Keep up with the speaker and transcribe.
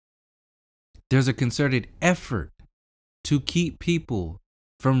There's a concerted effort to keep people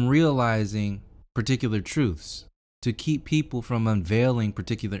from realizing particular truths, to keep people from unveiling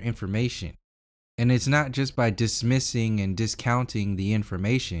particular information. And it's not just by dismissing and discounting the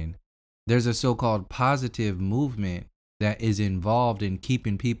information. There's a so-called positive movement that is involved in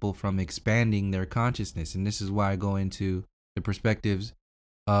keeping people from expanding their consciousness. And this is why I go into the perspectives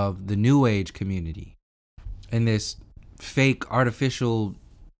of the New Age community and this fake artificial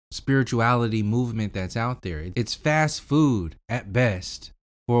spirituality movement that's out there. It's fast food at best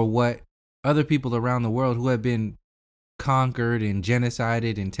for what other people around the world who have been conquered and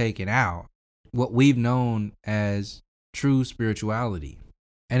genocided and taken out, what we've known as true spirituality.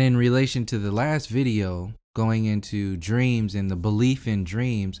 And in relation to the last video, going into dreams and the belief in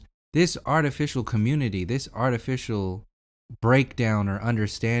dreams, this artificial community, this artificial breakdown or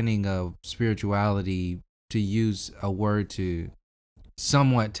understanding of spirituality, to use a word to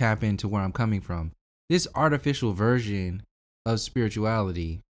somewhat tap into where I'm coming from, this artificial version of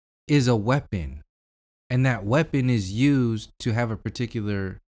spirituality is a weapon. And that weapon is used to have a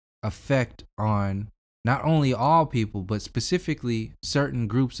particular effect on not only all people, but specifically certain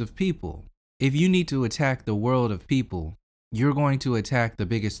groups of people. If you need to attack the world of people, you're going to attack the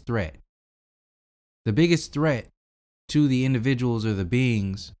biggest threat. The biggest threat to the individuals or the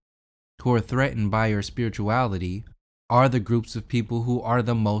beings who are threatened by your spirituality are the groups of people who are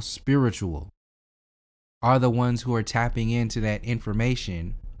the most spiritual, are the ones who are tapping into that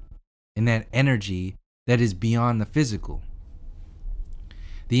information and that energy that is beyond the physical.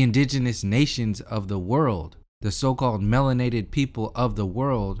 The indigenous nations of the world, the so-called melanated people of the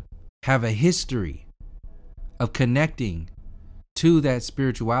world, have a history of connecting to that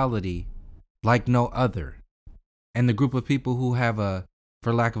spirituality like no other. And the group of people who have a,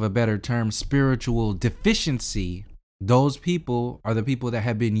 for lack of a better term, spiritual deficiency, those people are the people that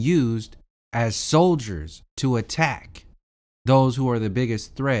have been used as soldiers to attack those who are the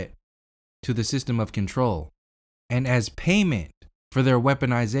biggest threat to the system of control. And as payment for their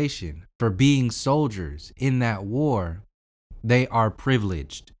weaponization, for being soldiers in that war, they are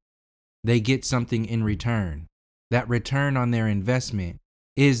privileged. They get something in return. That return on their investment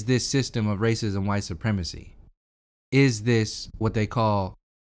is this system of racism, white supremacy. Is this what they call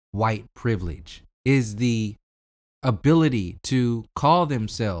white privilege? Is the ability to call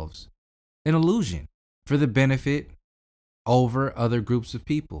themselves an illusion for the benefit over other groups of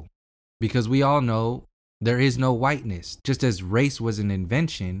people. Because we all know there is no whiteness. Just as race was an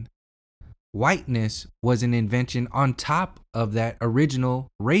invention, whiteness was an invention on top of that original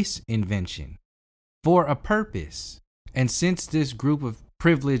race invention for a purpose. And since this group of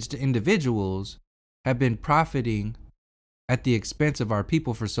privileged individuals have been profiting at the expense of our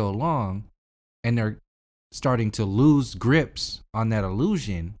people for so long, and they're starting to lose grips on that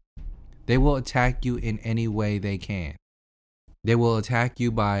illusion, they will attack you in any way they can. They will attack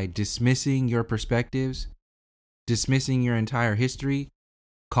you by dismissing your perspectives, dismissing your entire history,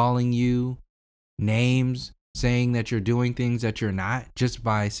 calling you names, saying that you're doing things that you're not, just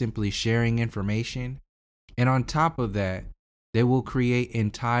by simply sharing information. And on top of that, they will create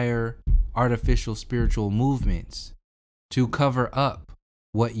entire artificial spiritual movements to cover up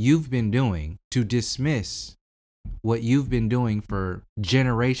what you've been doing, to dismiss what you've been doing for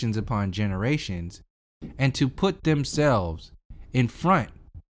generations upon generations, and to put themselves in front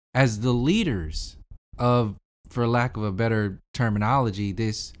as the leaders of, for lack of a better terminology,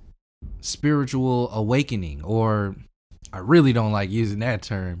 this spiritual awakening. Or I really don't like using that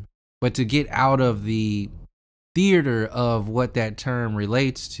term, but to get out of the theater of what that term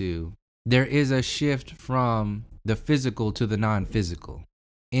relates to, there is a shift from the physical to the non-physical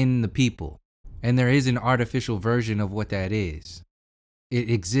in the people. And there is an artificial version of what that is. It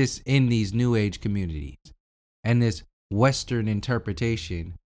exists in these New Age communities and this Western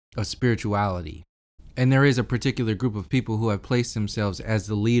interpretation of spirituality. And there is a particular group of people who have placed themselves as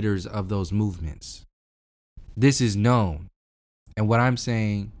the leaders of those movements. This is known. And what I'm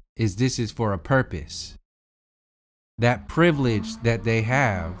saying is this is for a purpose. That privilege that they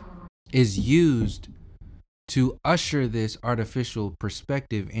have is used to usher this artificial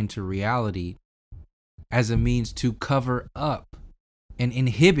perspective into reality as a means to cover up and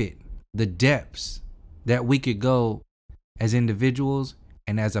inhibit the depths that we could go as individuals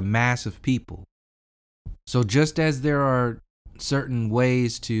and as a mass of people. So just as there are certain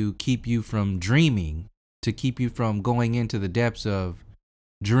ways to keep you from dreaming, to keep you from going into the depths of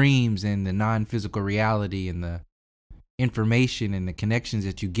dreams and the non-physical reality and the information and the connections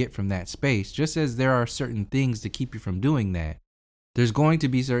that you get from that space, just as there are certain things to keep you from doing that, there's going to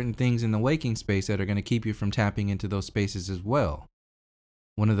be certain things in the waking space that are going to keep you from tapping into those spaces as well.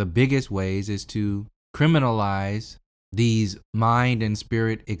 One of the biggest ways is to criminalize these mind and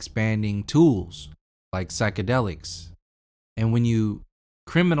spirit expanding tools like psychedelics. And when you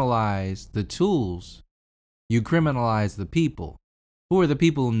criminalize the tools, you criminalize the people. Who are the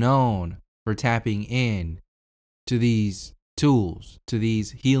people known for tapping in to these tools, to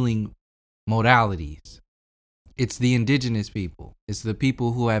these healing modalities? It's the indigenous people. It's the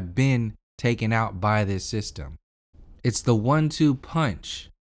people who have been taken out by this system. It's the 1-2 punch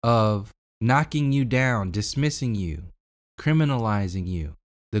of knocking you down, dismissing you, criminalizing you,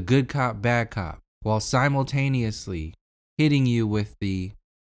 the good cop, bad cop, while simultaneously hitting you with the,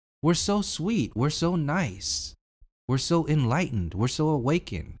 we're so sweet, we're so nice, we're so enlightened, we're so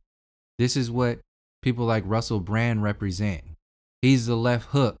awakened. This is what people like Russell Brand represent. He's the left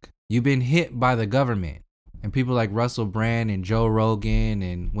hook. You've been hit by the government. And people like Russell Brand and Joe Rogan,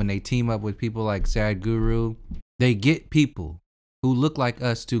 and when they team up with people like Sadhguru, they get people who look like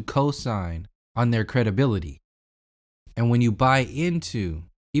us to co-sign on their credibility. And when you buy into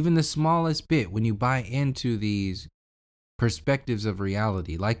even the smallest bit, when you buy into these perspectives of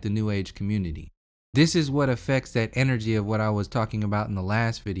reality, like the New Age community, this is what affects that energy of what I was talking about in the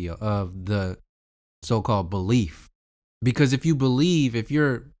last video of the so-called belief. Because if you believe, if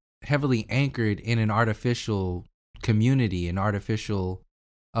you're heavily anchored in an artificial community, an artificial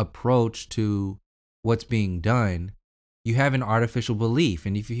approach to what's being done, you have an artificial belief.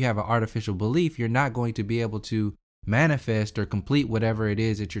 And if you have an artificial belief, you're not going to be able to manifest or complete whatever it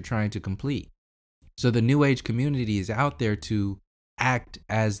is that you're trying to complete. So the New Age community is out there to act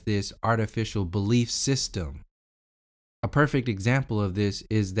as this artificial belief system. A perfect example of this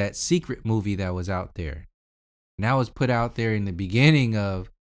is that Secret movie that was out there. Now it's put out there in the beginning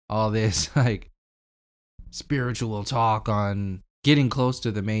of all this like spiritual talk on getting close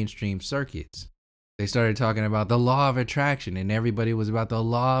to the mainstream circuits. They started talking about the law of attraction, and everybody was about the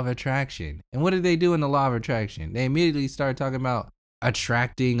law of attraction. And what did they do in the law of attraction? They immediately started talking about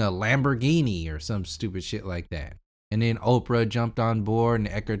attracting a Lamborghini or some stupid shit like that. And then Oprah jumped on board, and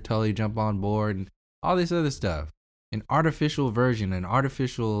Eckhart Tolle jumped on board, and all this other stuff. An artificial version,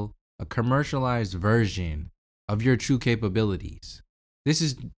 a commercialized version of your true capabilities. This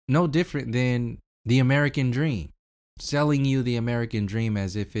is no different than the American dream, selling you the American dream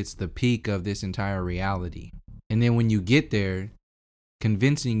as if it's the peak of this entire reality. And then when you get there,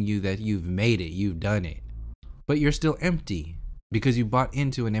 convincing you that you've made it, you've done it. But you're still empty because you bought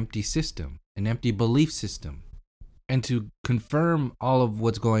into an empty system, an empty belief system. And to confirm all of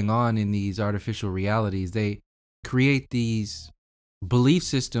what's going on in these artificial realities, they create these belief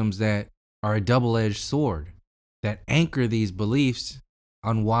systems that are a double-edged sword, that anchor these beliefs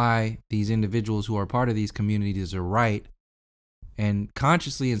on why these individuals who are part of these communities are right, and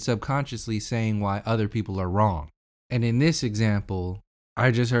consciously and subconsciously saying why other people are wrong. And in this example, I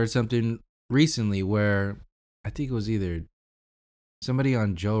just heard something recently where I think it was either somebody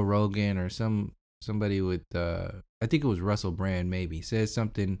on Joe Rogan or somebody with, I think it was Russell Brand maybe, says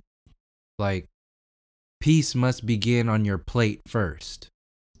something like, peace must begin on your plate first.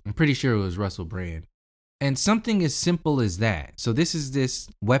 I'm pretty sure it was Russell Brand. And something as simple as that. So this is this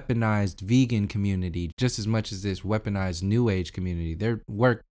weaponized vegan community just as much as this weaponized New Age community. They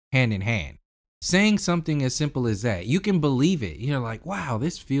work hand in hand. Saying something as simple as that, you can believe it. You're like, wow,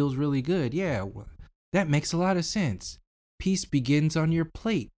 this feels really good. Yeah, that makes a lot of sense. Peace begins on your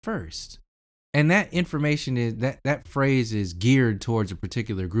plate first. And that information is, that phrase is geared towards a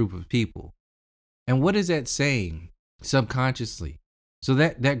particular group of people. And what is that saying subconsciously? So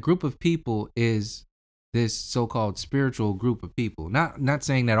that group of people is this so-called spiritual group of people. Not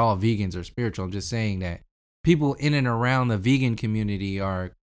saying that all vegans are spiritual. I'm just saying that people in and around the vegan community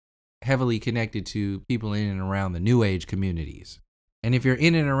are heavily connected to people in and around the New Age communities. And if you're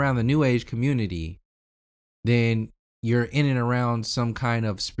in and around the New Age community, then you're in and around some kind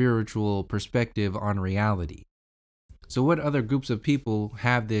of spiritual perspective on reality. So what other groups of people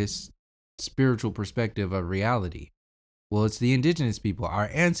have this spiritual perspective of reality? Well, it's the indigenous people, our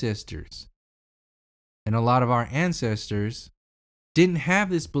ancestors. And a lot of our ancestors didn't have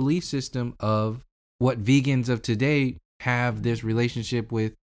this belief system of what vegans of today have this relationship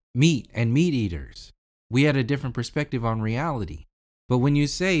with meat and meat eaters. We had a different perspective on reality. But when you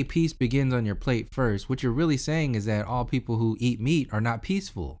say peace begins on your plate first, what you're really saying is that all people who eat meat are not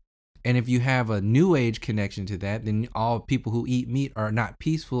peaceful. And if you have a New Age connection to that, then all people who eat meat are not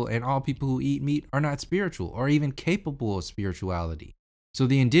peaceful, and all people who eat meat are not spiritual or even capable of spirituality. So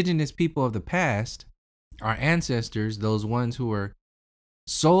the indigenous people of the past, our ancestors, those ones who were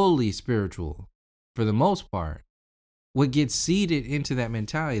solely spiritual for the most part, what gets seeded into that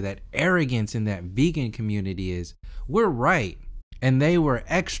mentality, that arrogance in that vegan community is, we're right. And they were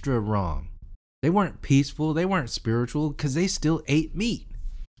extra wrong. They weren't peaceful. They weren't spiritual because they still ate meat.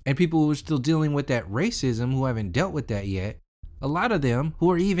 And people who are still dealing with that racism, who haven't dealt with that yet, a lot of them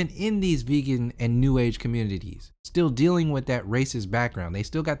who are even in these vegan and new age communities, still dealing with that racist background. They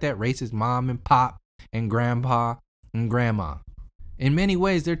still got that racist mom and pop and grandpa and grandma. In many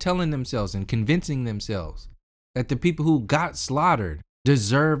ways, they're telling themselves and convincing themselves that the people who got slaughtered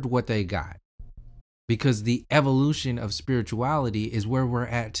deserved what they got. Because the evolution of spirituality is where we're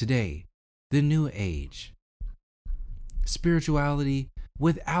at today, the new age. Spirituality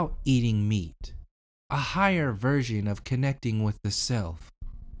without eating meat, a higher version of connecting with the self.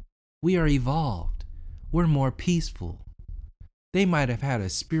 We are evolved. We're more peaceful. They might have had a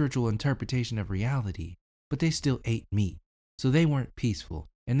spiritual interpretation of reality, but they still ate meat. So they weren't peaceful,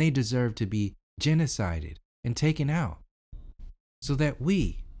 and they deserved to be genocided and taken out. So that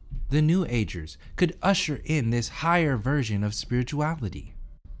we, the New Agers, could usher in this higher version of spirituality.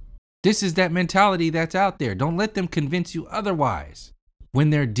 This is that mentality that's out there. Don't let them convince you otherwise. When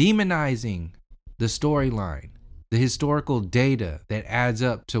they're demonizing the storyline, the historical data that adds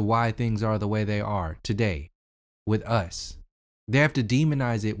up to why things are the way they are today with us, they have to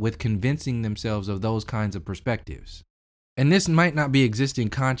demonize it with convincing themselves of those kinds of perspectives. And this might not be existing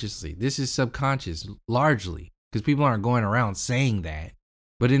consciously. This is subconscious largely because people aren't going around saying that.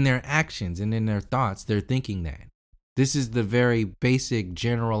 But in their actions and in their thoughts, they're thinking that. This is the very basic,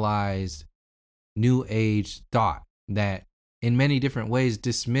 generalized, new age thought that in many different ways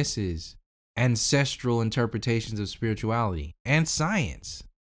dismisses ancestral interpretations of spirituality and science.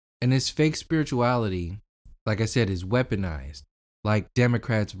 And this fake spirituality, like I said, is weaponized, like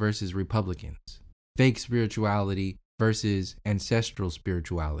Democrats versus Republicans. Fake spirituality versus ancestral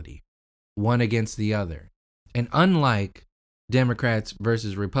spirituality, one against the other. And unlike Democrats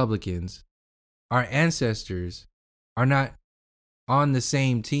versus Republicans, our ancestors are not on the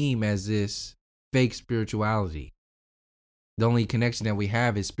same team as this fake spirituality. The only connection that we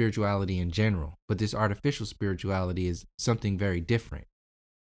have is spirituality in general, but this artificial spirituality is something very different.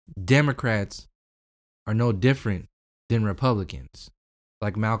 Democrats are no different than Republicans.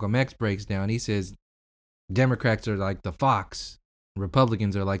 Like Malcolm X breaks down, he says Democrats are like the fox,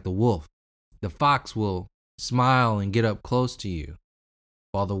 Republicans are like the wolf. The fox will smile and get up close to you,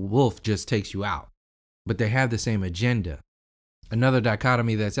 while the wolf just takes you out. But they have the same agenda. Another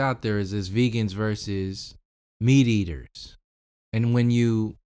dichotomy that's out there is this vegans versus meat eaters. And when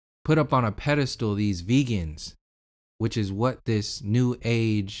you put up on a pedestal these vegans, which is what this new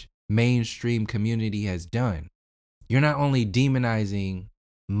age mainstream community has done, you're not only demonizing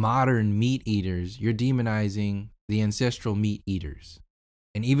modern meat eaters, you're demonizing the ancestral meat eaters.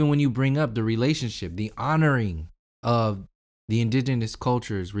 And even when you bring up the relationship, the honoring of the indigenous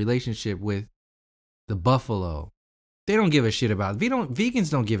culture's relationship with the buffalo, they don't give a shit about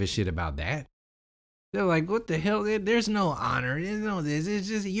vegans don't give a shit about that. They're like, what the hell? There's no honor. There's no this. It's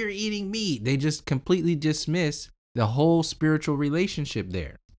just you're eating meat. They just completely dismiss the whole spiritual relationship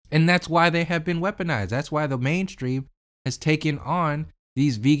there. And that's why they have been weaponized. That's why the mainstream has taken on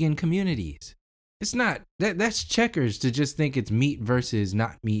these vegan communities. It's not, that's checkers to just think it's meat versus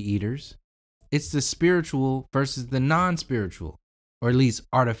not meat eaters. It's the spiritual versus the non-spiritual, or at least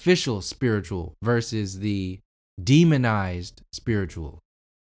artificial spiritual versus the demonized spiritual.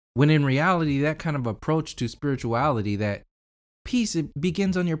 When in reality, that kind of approach to spirituality, that peace, it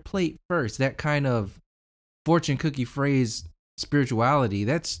begins on your plate first, that kind of fortune cookie phrase spirituality,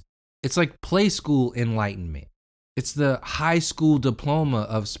 it's like play school enlightenment. It's the high school diploma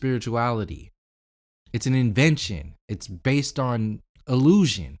of spirituality. It's an invention. It's based on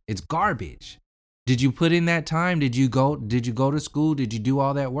illusion. It's garbage. Did you put in that time? Did you go to school? Did you do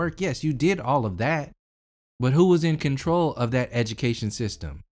all that work? Yes, you did all of that. But who was in control of that education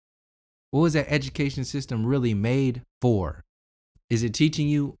system? What was that education system really made for? Is it teaching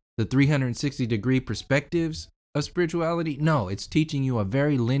you the 360-degree perspectives of spirituality? No, it's teaching you a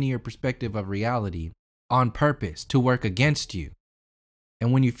very linear perspective of reality on purpose to work against you.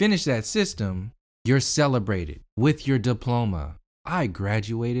 And when you finish that system, you're celebrated with your diploma. I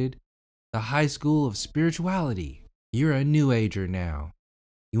graduated the high school of spirituality. You're a new ager now.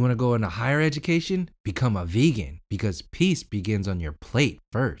 You want to go into higher education? Become a vegan, because peace begins on your plate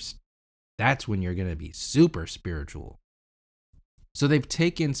first. That's when you're going to be super spiritual. So they've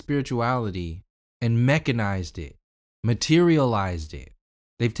taken spirituality and mechanized it, materialized it.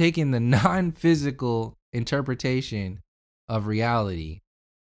 They've taken the non-physical interpretation of reality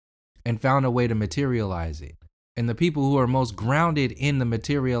and found a way to materialize it. And the people who are most grounded in the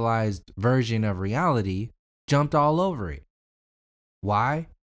materialized version of reality jumped all over it. Why?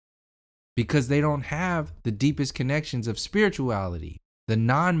 because they don't have the deepest connections of spirituality, the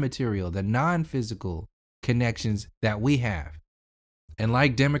non-material, the non-physical connections that we have. And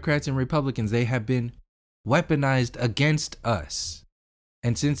like Democrats and Republicans, they have been weaponized against us.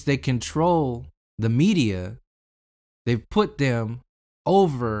 And since they control the media, they've put them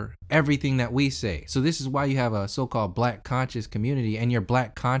over everything that we say. So this is why you have a so-called black conscious community, and your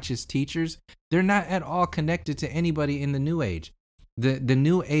black conscious teachers, they're not at all connected to anybody in the New Age. The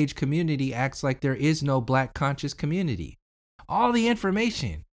New Age community acts like there is no black conscious community. All the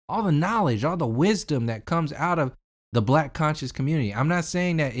information, all the knowledge, all the wisdom that comes out of the black conscious community. I'm not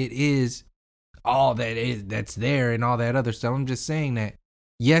saying that it is all that's there and all that other stuff. I'm just saying that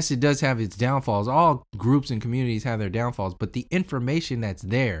yes, it does have its downfalls. All groups and communities have their downfalls, but the information that's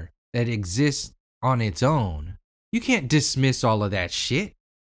there, that exists on its own, you can't dismiss all of that shit.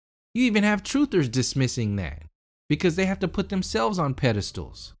 You even have truthers dismissing that because they have to put themselves on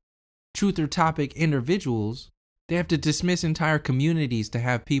pedestals. Truther topic individuals, they have to dismiss entire communities to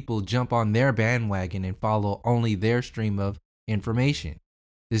have people jump on their bandwagon and follow only their stream of information.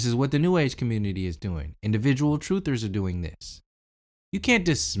 This is what the New Age community is doing. Individual truthers are doing this. You can't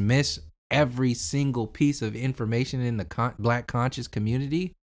dismiss every single piece of information in the black conscious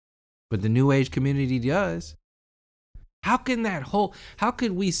community, but the New Age community does. How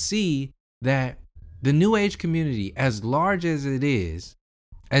could we see that the New Age community, as large as it is,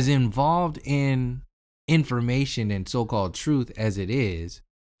 as involved in information and so-called truth as it is,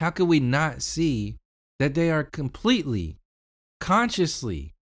 how could we not see that they are completely,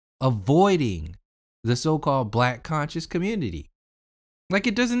 consciously avoiding the so-called black conscious community? Like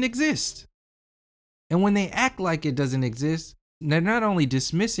it doesn't exist. And when they act like it doesn't exist, they're not only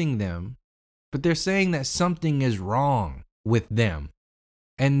dismissing them, but they're saying that something is wrong with them.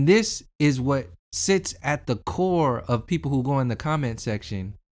 And this is what sits at the core of people who go in the comment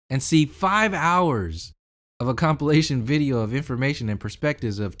section and see 5 hours of a compilation video of information and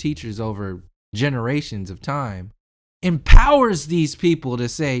perspectives of teachers over generations of time, empowers these people to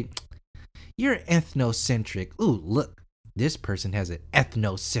say, you're ethnocentric. Ooh, look. This person has an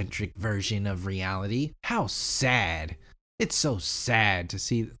ethnocentric version of reality. How sad. It's so sad to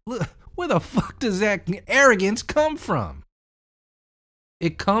see. Look, where the fuck does that arrogance come from?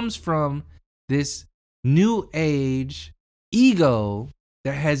 It comes from this New Age ego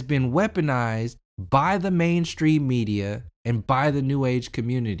that has been weaponized by the mainstream media and by the New Age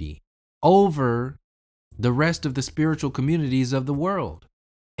community over the rest of the spiritual communities of the world.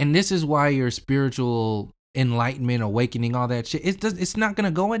 And this is why your spiritual enlightenment, awakening, all that shit, it's not going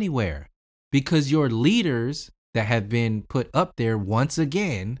to go anywhere, because your leaders that have been put up there once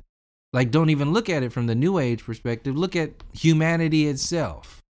again, like, don't even look at it from the New Age perspective. Look at humanity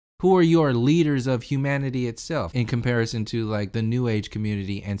itself. Who are your leaders of humanity itself in comparison to like the New Age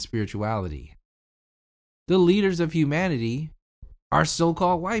community and spirituality? The leaders of humanity are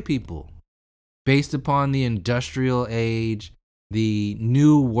so-called white people based upon the industrial age, the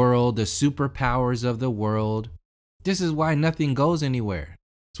new world, the superpowers of the world. This is why nothing goes anywhere.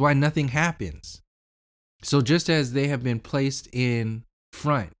 It's why nothing happens. So just as they have been placed in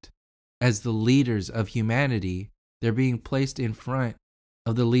front as the leaders of humanity, they're being placed in front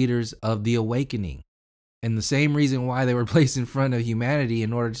of the leaders of the awakening. And the same reason why they were placed in front of humanity,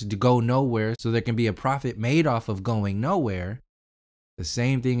 in order to go nowhere so there can be a profit made off of going nowhere, the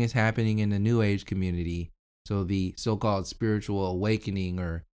same thing is happening in the New Age community. So the so-called spiritual awakening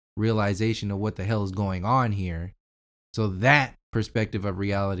or realization of what the hell is going on here, so that perspective of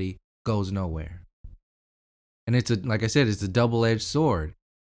reality goes nowhere. And like I said, it's a double-edged sword.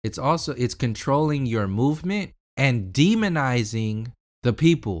 It's controlling your movement and demonizing the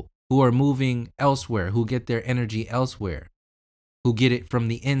people who are moving elsewhere, who get their energy elsewhere, who get it from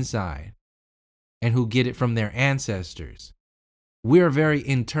the inside, and who get it from their ancestors. We are very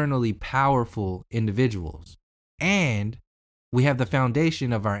internally powerful individuals, and we have the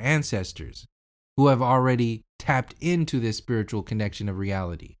foundation of our ancestors who have already tapped into this spiritual connection of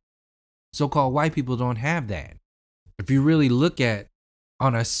reality. So-called white people don't have that. If you really look at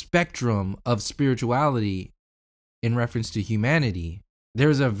on a spectrum of spirituality in reference to humanity,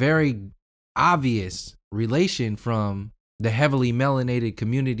 there's a very obvious relation from the heavily melanated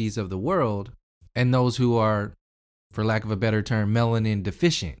communities of the world and those who are, for lack of a better term, melanin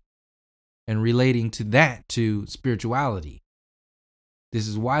deficient, and relating to that to spirituality. This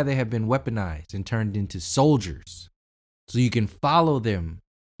is why they have been weaponized and turned into soldiers. So you can follow them,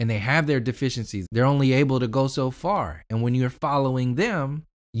 and they have their deficiencies. They're only able to go so far. And when you're following them,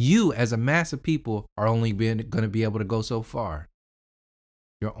 you as a mass of people are only going to be able to go so far.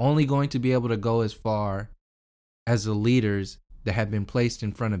 You're only going to be able to go as far as the leaders that have been placed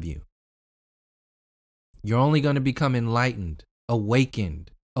in front of you. You're only going to become enlightened,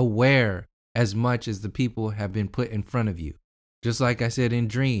 awakened, aware as much as the people have been put in front of you. Just like I said in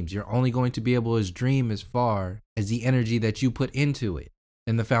dreams, you're only going to be able to dream as far as the energy that you put into it.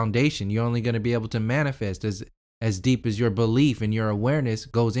 And the foundation, you're only going to be able to manifest as deep as your belief and your awareness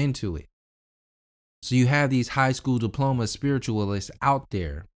goes into it. So you have these high school diploma spiritualists out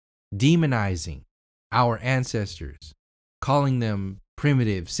there demonizing our ancestors, calling them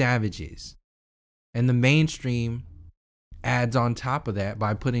primitive savages. And the mainstream adds on top of that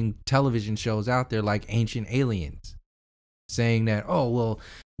by putting television shows out there like Ancient Aliens, saying that, oh, well,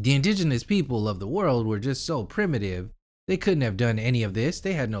 the indigenous people of the world were just so primitive. They couldn't have done any of this.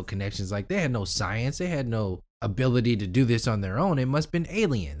 They had no connections, like they had no science. They had no ability to do this on their own. It must have been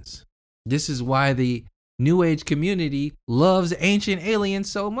aliens. This is why the New Age community loves Ancient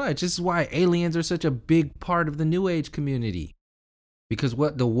Aliens so much. This is why aliens are such a big part of the New Age community. Because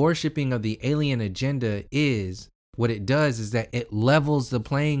what the worshiping of the alien agenda is, what it does is that it levels the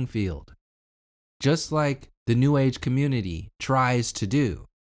playing field. Just like the New Age community tries to do.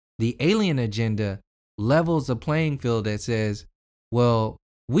 The alien agenda levels the playing field that says, well,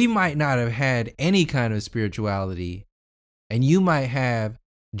 we might not have had any kind of spirituality, and you might have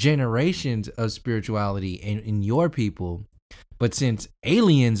generations of spirituality in your people, but since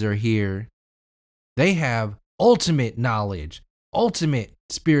aliens are here, they have ultimate knowledge, ultimate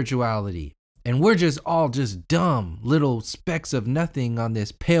spirituality, and we're just all just dumb little specks of nothing on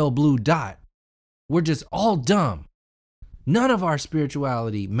this pale blue dot. We're just all dumb. None of our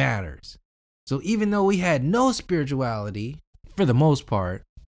spirituality matters. So even though we had no spirituality, for the most part,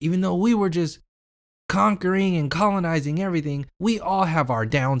 even though we were just conquering and colonizing everything, we all have our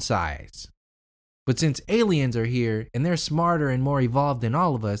downsides. But since aliens are here and they're smarter and more evolved than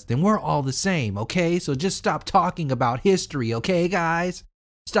all of us, then we're all the same, okay? So just stop talking about history, okay, guys?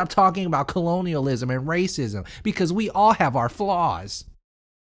 Stop talking about colonialism and racism, because we all have our flaws.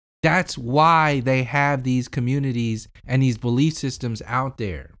 That's why they have these communities and these belief systems out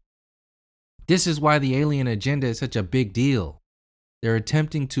there. This is why the alien agenda is such a big deal. They're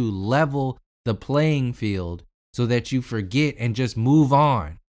attempting to level the playing field so that you forget and just move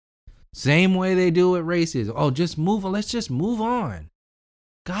on. Same way they do with racism. Oh, just move on. Let's just move on.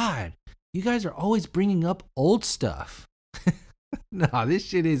 God, you guys are always bringing up old stuff. No, this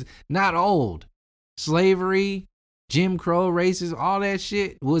shit is not old. Slavery, Jim Crow, racism, all that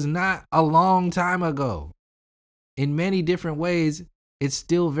shit was not a long time ago. In many different ways, it's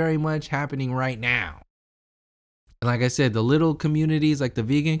still very much happening right now. And like I said, the little communities, like the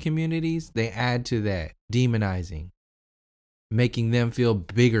vegan communities, they add to that, demonizing, making them feel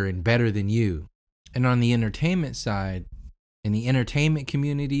bigger and better than you. And on the entertainment side, in the entertainment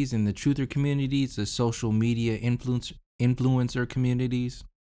communities, in the truther communities, the social media influencer communities,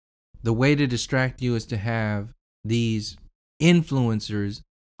 the way to distract you is to have these influencers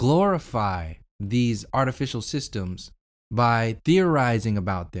glorify these artificial systems by theorizing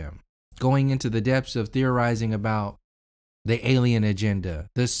about them, going into the depths of theorizing about the alien agenda,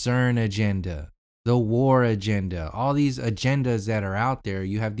 the CERN agenda, the war agenda, all these agendas that are out there.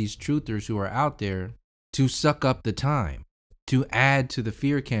 You have these truthers who are out there to suck up the time, to add to the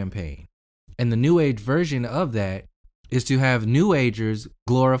fear campaign. And the New Age version of that is to have New Agers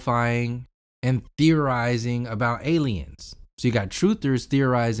glorifying and theorizing about aliens. So you got truthers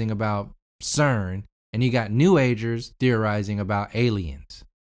theorizing about CERN, and you got New Agers theorizing about aliens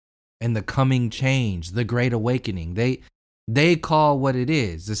and the coming change, the Great Awakening. They call what it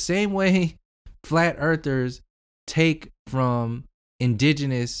is. The same way flat earthers take from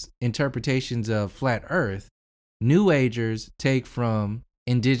indigenous interpretations of flat earth, New Agers take from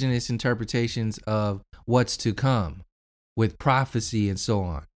indigenous interpretations of what's to come with prophecy and so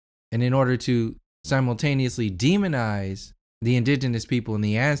on. And in order to simultaneously demonize the indigenous people and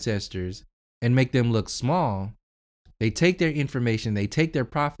the ancestors and make them look small, they take their information, they take their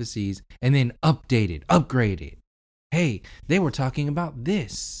prophecies, and then update it, upgrade it. Hey, they were talking about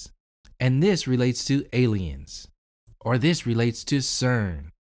this, and this relates to aliens, or this relates to CERN.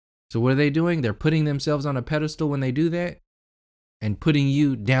 So what are they doing? They're putting themselves on a pedestal when they do that, and putting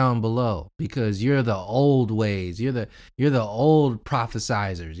you down below because you're the old ways. You're the old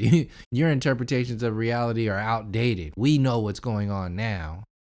prophesizers. Your interpretations of reality are outdated. We know what's going on now.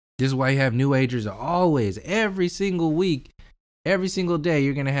 This is why you have New Agers always, every single week, every single day,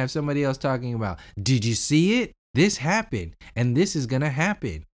 you're going to have somebody else talking about, did you see it? This happened, and this is going to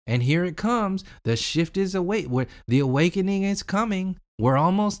happen. And here it comes. The shift is the awakening is coming. We're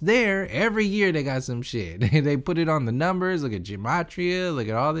almost there. Every year they got some shit. They put it on the numbers. Look at gematria. Look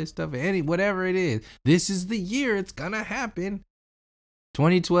at all this stuff. Whatever it is. This is the year it's going to happen.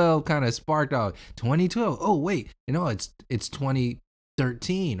 2012 kind of sparked off. 2012. Oh wait, it's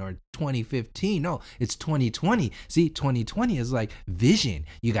 2013 or 2015. No, it's 2020. See, 2020 is like vision.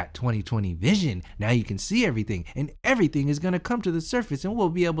 You got 2020 vision. Now you can see everything, and everything is gonna come to the surface, and we'll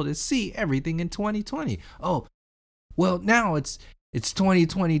be able to see everything in 2020. Oh, well, now it's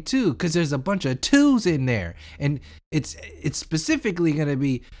 2022 because there's a bunch of twos in there, and it's specifically gonna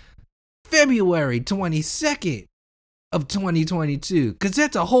be February 22nd of 2022 because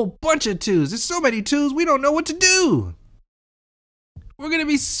that's a whole bunch of twos. There's so many twos, we don't know what to do. We're gonna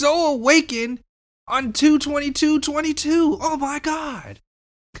be so awakened on 2/22/22. Oh my God.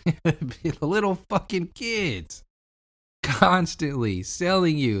 Little fucking kids constantly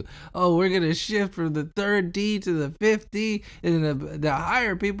selling you, oh, we're gonna shift from the 3rd D to the 5th D, and the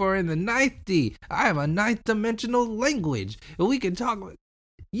higher people are in the 9th D. I have a 9th dimensional language, and we can talk.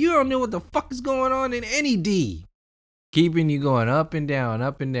 You don't know what the fuck is going on in any D. Keeping you going up and down,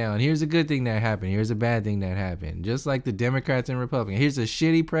 up and down. Here's a good thing that happened. Here's a bad thing that happened. Just like the Democrats and Republicans. Here's a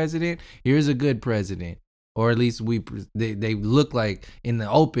shitty president. Here's a good president. Or at least they look like, in the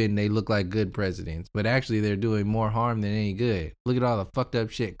open, they look like good presidents. But actually, they're doing more harm than any good. Look at all the fucked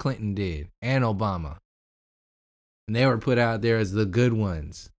up shit Clinton did. And Obama. And they were put out there as the good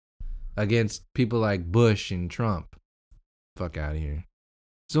ones. Against people like Bush and Trump. Fuck out of here.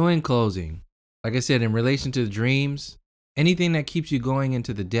 So in closing, like I said, in relation to dreams, anything that keeps you going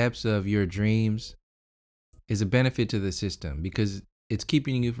into the depths of your dreams is a benefit to the system because it's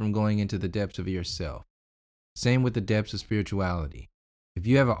keeping you from going into the depths of yourself. Same with the depths of spirituality. If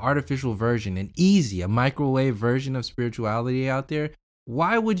you have an artificial version, a microwave version of spirituality out there,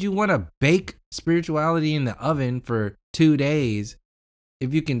 why would you want to bake spirituality in the oven for 2 days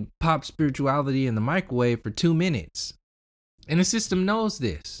if you can pop spirituality in the microwave for 2 minutes? And the system knows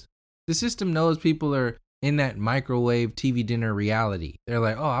this. The system knows people are in that microwave TV dinner reality. They're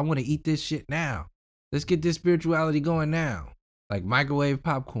like, oh, I want to eat this shit now. Let's get this spirituality going now. Like microwave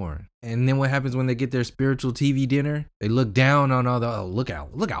popcorn. And then what happens when they get their spiritual TV dinner? They look down on all the, oh, look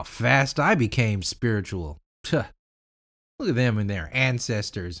how fast I became spiritual. Look at them and their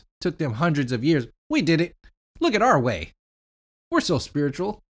ancestors. Took them hundreds of years. We did it. Look at our way. We're so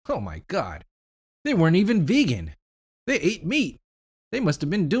spiritual. Oh my God. They weren't even vegan. They ate meat. They must have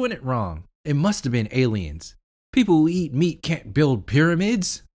been doing it wrong. It must have been aliens. People who eat meat can't build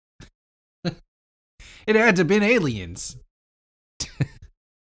pyramids. It had to have been aliens.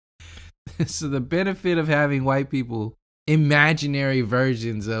 So the benefit of having white people, imaginary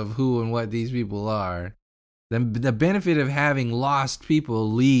versions of who and what these people are, the benefit of having lost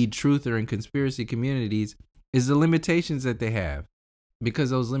people lead truther and conspiracy communities is the limitations that they have.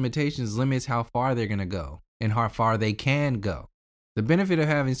 Because those limitations limits how far they're going to go and how far they can go. The benefit of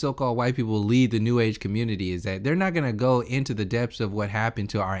having so-called white people lead the New Age community is that they're not going to go into the depths of what happened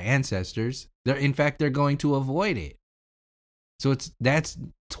to our ancestors. In fact, they're going to avoid it. So that's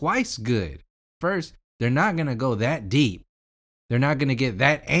twice good. First, they're not going to go that deep. They're not going to get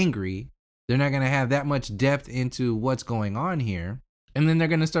that angry. They're not going to have that much depth into what's going on here. And then they're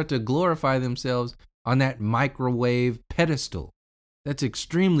going to start to glorify themselves on that microwave pedestal. That's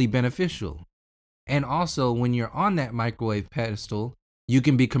extremely beneficial. And also, when you're on that microwave pedestal, you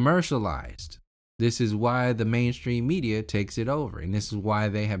can be commercialized. This is why the mainstream media takes it over. And this is why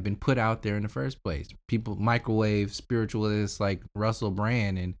they have been put out there in the first place. People, microwave spiritualists like Russell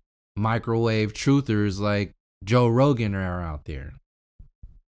Brand and microwave truthers like Joe Rogan are out there.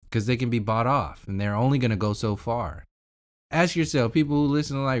 Because they can be bought off and they're only going to go so far. Ask yourself, people who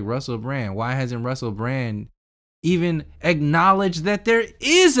listen to like Russell Brand, why hasn't Russell Brand even acknowledged that there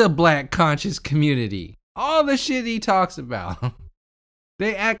is a black conscious community? All the shit he talks about.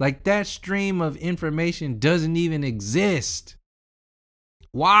 They act like that stream of information doesn't even exist.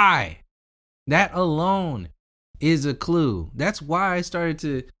 Why? That alone is a clue. That's why I started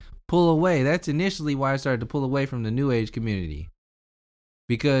to pull away. That's initially why I started to pull away from the New Age community.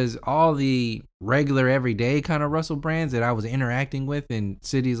 Because all the regular everyday kind of Russell Brands that I was interacting with in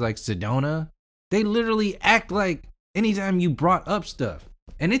cities like Sedona, they literally act like anytime you brought up stuff.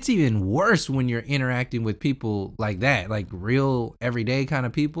 And it's even worse when you're interacting with people like that, like real everyday kind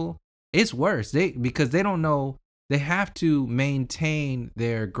of people. It's worse because they don't know. They have to maintain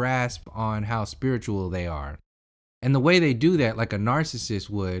their grasp on how spiritual they are. And the way they do that, like a narcissist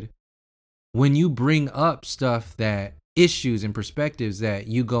would, when you bring up stuff that issues and perspectives that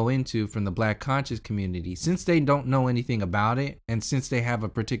you go into from the black conscious community, since they don't know anything about it, and since they have a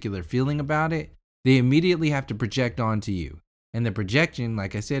particular feeling about it, they immediately have to project onto you. And the projection,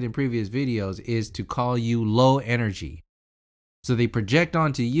 like I said in previous videos, is to call you low energy. So they project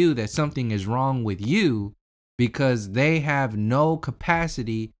onto you that something is wrong with you because they have no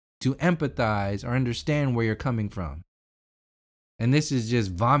capacity to empathize or understand where you're coming from. And this is just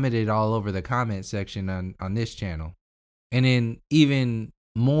vomited all over the comment section on this channel. And in even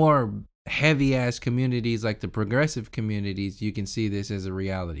more heavy ass communities like the progressive communities, you can see this as a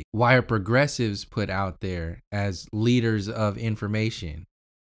reality. Why are progressives put out there as leaders of information?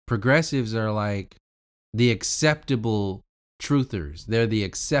 Progressives are like the acceptable truthers. They're the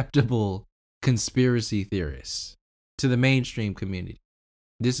acceptable conspiracy theorists to the mainstream community.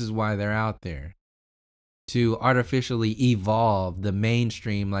 This is why they're out there, to artificially evolve the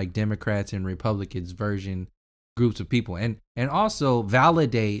mainstream, like Democrats and Republicans version groups of people, and also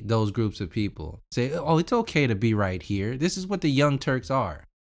validate those groups of people. Say, oh, it's okay to be right here. This is what the Young Turks are.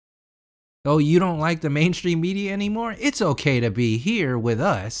 Oh, you don't like the mainstream media anymore? It's okay to be here with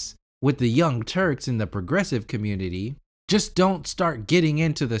us, with the Young Turks in the progressive community. Just don't start getting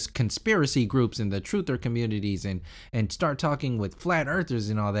into the conspiracy groups and the truther communities and start talking with flat earthers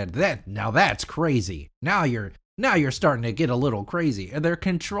and all that. Now that's crazy. Now you're starting to get a little crazy. And they're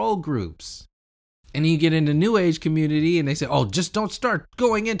control groups. And you get into New Age community and they say, oh, just don't start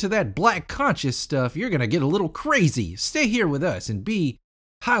going into that black conscious stuff. You're going to get a little crazy. Stay here with us and be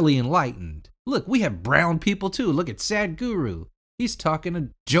highly enlightened. Look, we have brown people too. Look at Sadhguru. He's talking to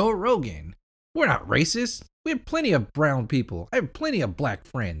Joe Rogan. We're not racist. We have plenty of brown people. I have plenty of black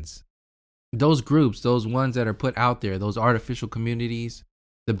friends. Those groups, those ones that are put out there, those artificial communities,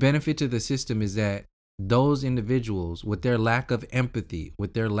 the benefit to the system is that those individuals, with their lack of empathy,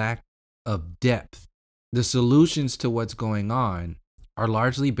 with their lack of depth, the solutions to what's going on are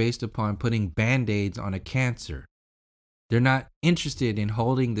largely based upon putting band-aids on a cancer. They're not interested in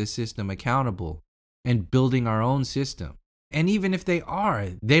holding the system accountable and building our own system. And even if they are,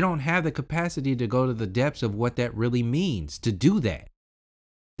 they don't have the capacity to go to the depths of what that really means to do that.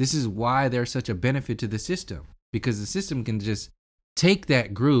 This is why they're such a benefit to the system, because the system can just take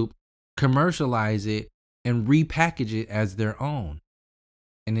that group, commercialize it, and repackage it as their own,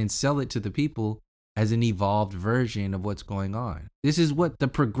 and then sell it to the people as an evolved version of what's going on. This is what the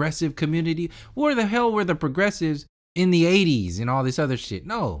progressive community, where the hell were the progressives in the 80s and all this other shit?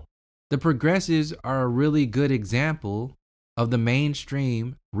 No, the progressives are a really good example of the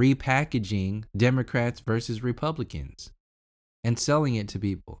mainstream repackaging Democrats versus Republicans and selling it to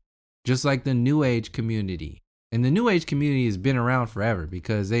people. Just like the New Age community. And the New Age community has been around forever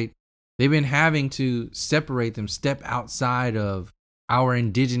because they've been having to separate them, step outside of our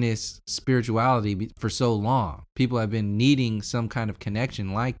indigenous spirituality for so long. People have been needing some kind of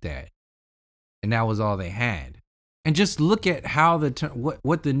connection like that. And that was all they had. And just look at how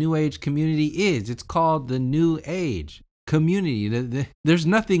what the New Age community is. It's called the New Age community. There's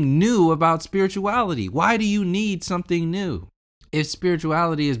nothing new about spirituality. Why do you need something new if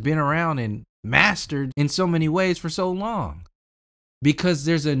spirituality has been around and mastered in so many ways for so long? Because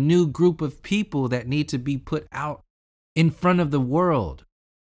there's a new group of people that need to be put out in front of the world.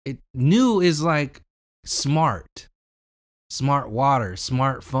 New is like smart water,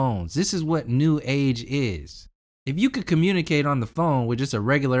 smartphones. This is what New Age is. If you could communicate on the phone with just a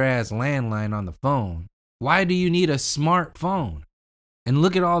regular ass landline on the phone, why do you need a smartphone? And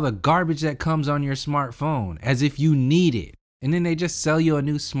look at all the garbage that comes on your smartphone as if you need it. And then they just sell you a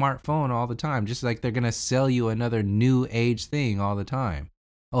new smartphone all the time, just like they're going to sell you another New Age thing all the time.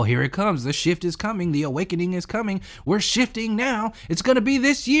 Oh, here it comes. The shift is coming. The awakening is coming. We're shifting now. It's going to be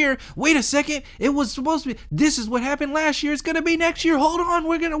this year. Wait a second. It was supposed to be. This is what happened last year. It's going to be next year. Hold on.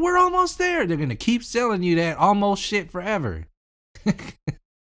 We're almost there. They're going to keep selling you that almost shit forever.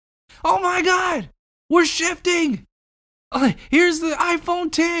 Oh my God. We're shifting. Here's the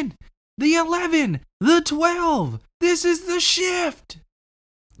iPhone 10, the 11, the 12. This is the shift.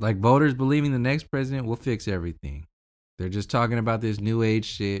 Like voters believing the next president will fix everything. They're just talking about this New Age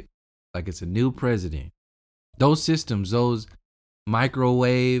shit like it's a new president. Those systems, those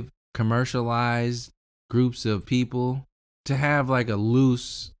microwave, commercialized groups of people, to have like a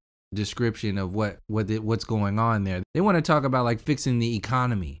loose description of what's going on there. They want to talk about like fixing the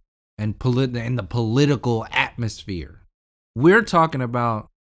economy and the political atmosphere. We're talking about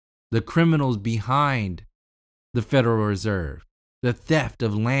the criminals behind the Federal Reserve, the theft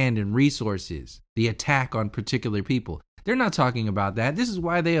of land and resources, the attack on particular people. They're not talking about that. This is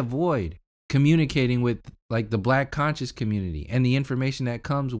why they avoid communicating with like the black conscious community and the information that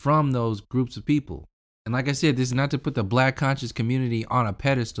comes from those groups of people. And like I said, this is not to put the black conscious community on a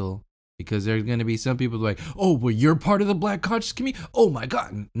pedestal, because there's going to be some people like, oh, well, you're part of the black conscious community. Oh my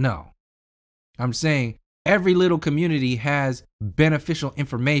God. No, I'm saying every little community has beneficial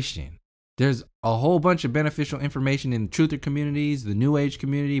information. There's a whole bunch of beneficial information in the truther communities, the New Age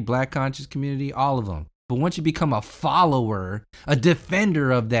community, black conscious community, all of them. But once you become a follower, a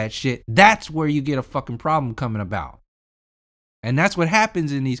defender of that shit, that's where you get a fucking problem coming about. And that's what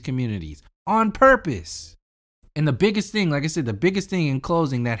happens in these communities on purpose. And the biggest thing, like I said, the biggest thing in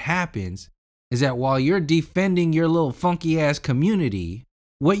closing that happens is that while you're defending your little funky ass community,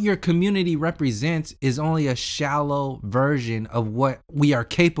 what your community represents is only a shallow version of what we are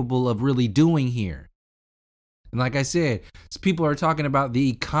capable of really doing here. And like I said, people are talking about the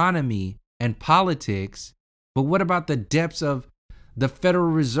economy and politics, but what about the depths of the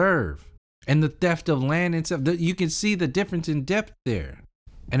Federal Reserve and the theft of land and stuff? You can see the difference in depth there.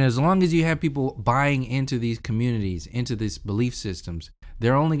 And as long as you have people buying into these communities, into these belief systems,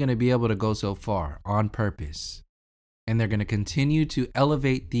 they're only going to be able to go so far on purpose. And they're going to continue to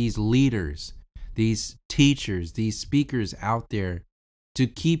elevate these leaders, these teachers, these speakers out there to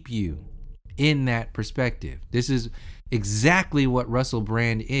keep you in that perspective. This is exactly what Russell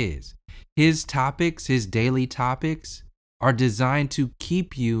Brand is. His topics, his daily topics, are designed to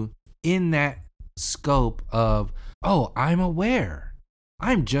keep you in that scope of, oh, I'm aware.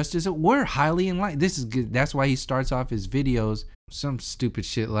 I'm just as we're highly enlightened. This is good. That's why he starts off his videos some stupid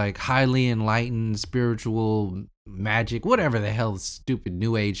shit like highly enlightened, spiritual, magic, whatever the hell stupid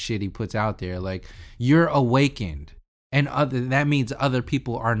new age shit he puts out there. Like, you're awakened, and that means other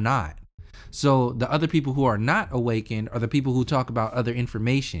people are not. So the other people who are not awakened are the people who talk about other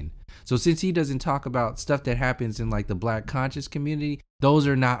information. So since he doesn't talk about stuff that happens in like the Black conscious community, those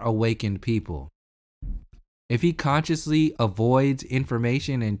are not awakened people. If he consciously avoids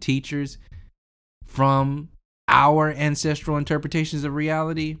information and teachers from our ancestral interpretations of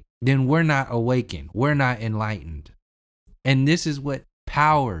reality, then we're not awakened. We're not enlightened. And this is what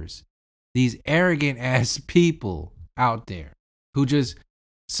powers these arrogant ass people out there who just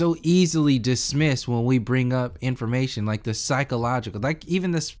so easily dismiss when we bring up information like the psychological, like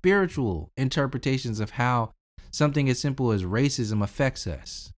even the spiritual interpretations of how something as simple as racism affects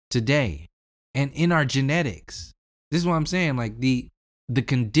us today and in our genetics. This is what I'm saying, like the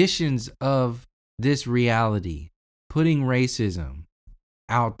conditions of this reality, putting racism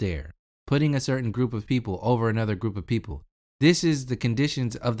out there, putting a certain group of people over another group of people. This is the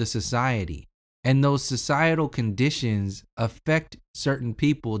conditions of the society. And those societal conditions affect certain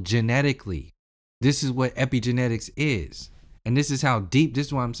people genetically. This is what epigenetics is. And this is how deep, this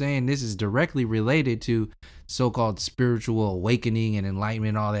is what I'm saying, this is directly related to so-called spiritual awakening and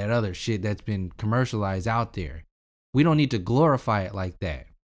enlightenment, all that other shit that's been commercialized out there. We don't need to glorify it like that.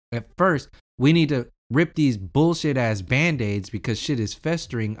 At first, we need to rip these bullshit ass band-aids because shit is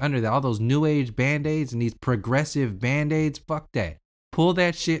festering under all those new age band-aids and these progressive band-aids. Fuck that. Pull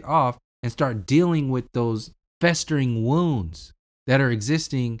that shit off and start dealing with those festering wounds that are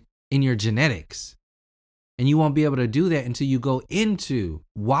existing in your genetics. And you won't be able to do that until you go into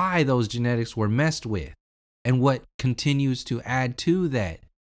why those genetics were messed with and what continues to add to that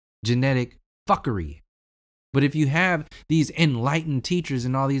genetic fuckery. But if you have these enlightened teachers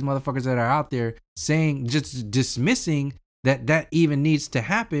and all these motherfuckers that are out there saying, just dismissing that even needs to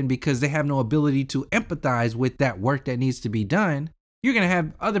happen because they have no ability to empathize with that work that needs to be done, you're going to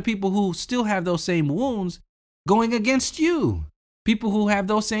have other people who still have those same wounds going against you. People who have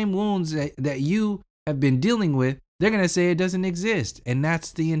those same wounds that you have been dealing with, they're going to say it doesn't exist. And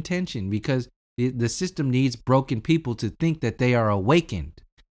that's the intention, because the system needs broken people to think that they are awakened.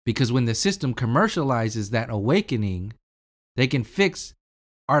 Because when the system commercializes that awakening, they can fix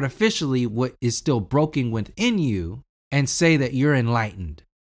artificially what is still broken within you and say that you're enlightened.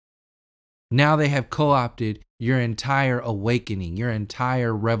 Now they have co-opted your entire awakening, your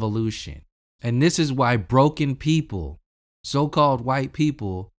entire revolution. And this is why broken people, so-called white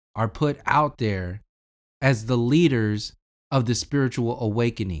people, are put out there as the leaders of the spiritual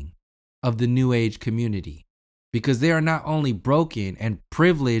awakening of the New Age community. Because they are not only broken and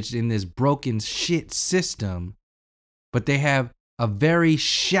privileged in this broken shit system, but they have a very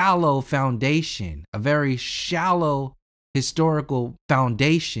shallow foundation, a very shallow historical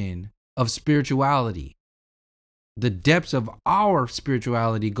foundation of spirituality. The depths of our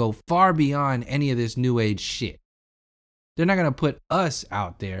spirituality go far beyond any of this new age shit. They're not going to put us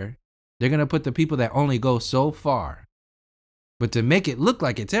out there. They're going to put the people that only go so far. But to make it look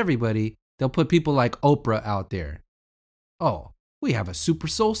like it's everybody, they'll put people like Oprah out there. Oh, we have a Super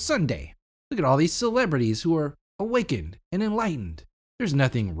Soul Sunday. Look at all these celebrities who are awakened and enlightened. There's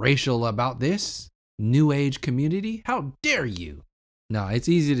nothing racial about this new age community. How dare you? No, it's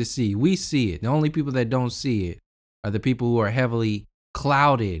easy to see. We see it. The only people that don't see it are the people who are heavily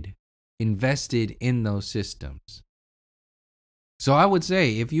clouded, invested in those systems. So I would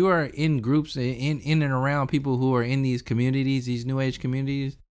say if you are in groups, in and around people who are in these communities, these new age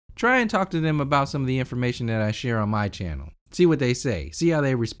communities, Try and talk to them about some of the information that I share on my channel. See what they say. See how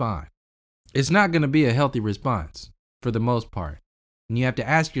they respond. It's not going to be a healthy response for the most part. And you have to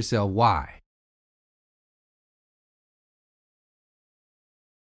ask yourself why.